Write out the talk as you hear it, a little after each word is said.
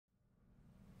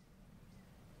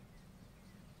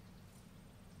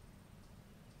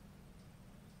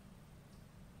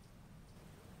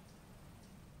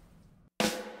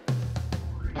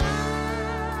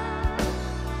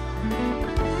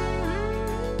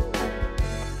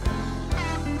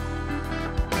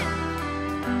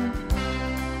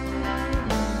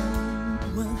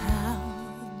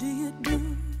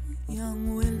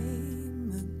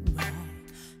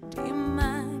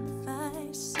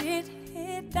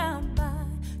down by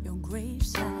your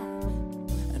graveside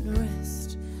and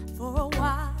rest for a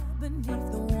while beneath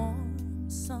the warm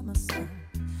summer sun.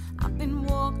 I've been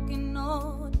walking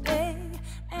all day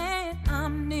and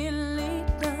I'm nearly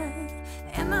done,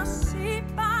 and I see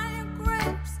by your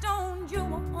gravestone you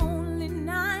were only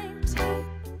 19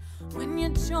 when you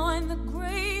joined the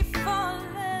grave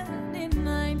fallen in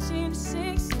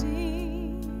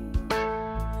 1916.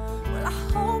 Well, I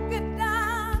hope you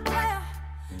died well,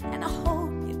 and I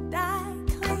hope you died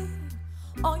clean.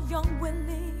 Or young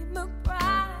Willie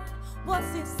McBride, was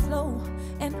it slow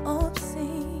and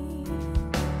obscene?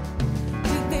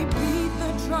 Did they beat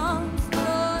the drums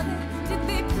slowly? Did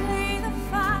they play the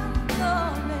fife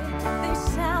slowly? Did they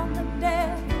sound the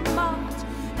death march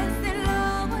as they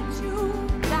lowered you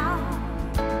down?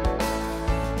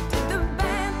 Did the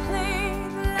band play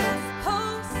the last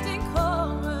posting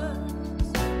chorus?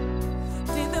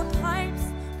 Did the pipes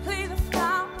play the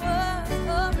flowers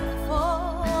of the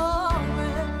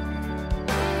forest?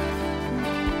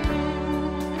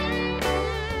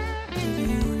 Did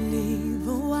you leave a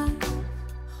wife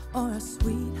or a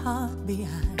sweetheart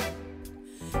behind?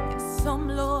 In some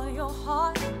loyal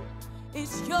heart,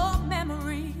 it's your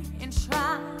memory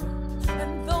enshrined.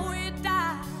 And though it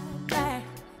died back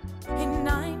in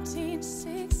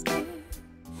 1960,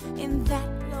 in that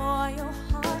loyal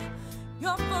heart,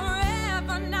 you're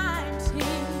forever 19.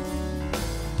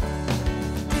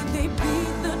 Did they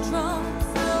beat the drums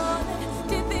slowly?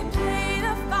 Did they play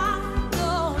the fife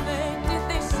slowly? Did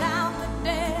they sound the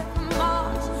death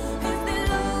march as they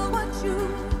lowered you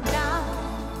down?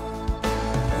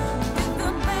 Did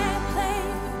the band play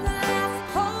the last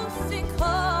posting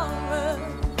chorus?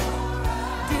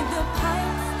 Did the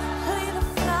pipes play the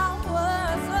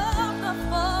flowers of the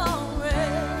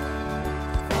forest?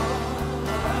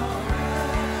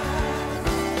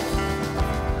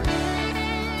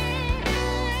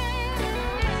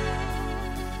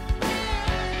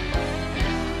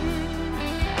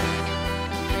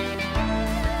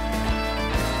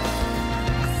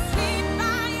 See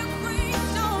by your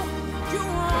gravestone, you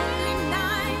were only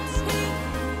 19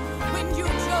 when you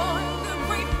joined the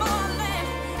great fallen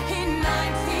in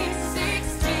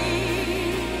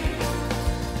 1916.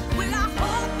 Well, I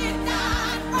hope you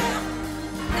died well,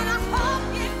 and I hope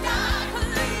you died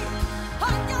clean.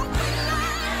 Oh, young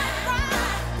Willie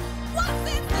McBride, was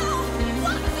it slow?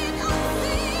 Was it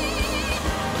obscene?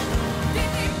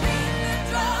 Did he beat the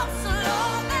drums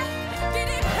slowly? Did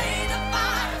he play the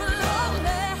fife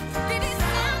slowly? Did he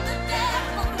sound the death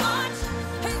march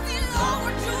as he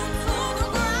lowered you to the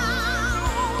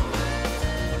ground?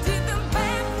 Did the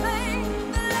band play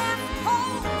the last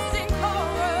posting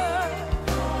chorus?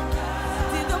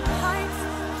 Did the pipes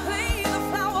play the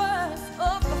flowers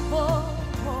of the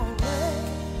forest?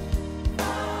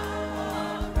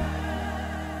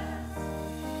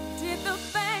 Did the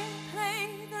band play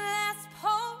the last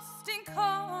posting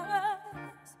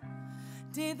chorus?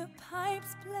 Did the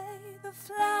pipes play the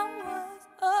flowers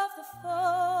of the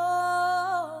forest?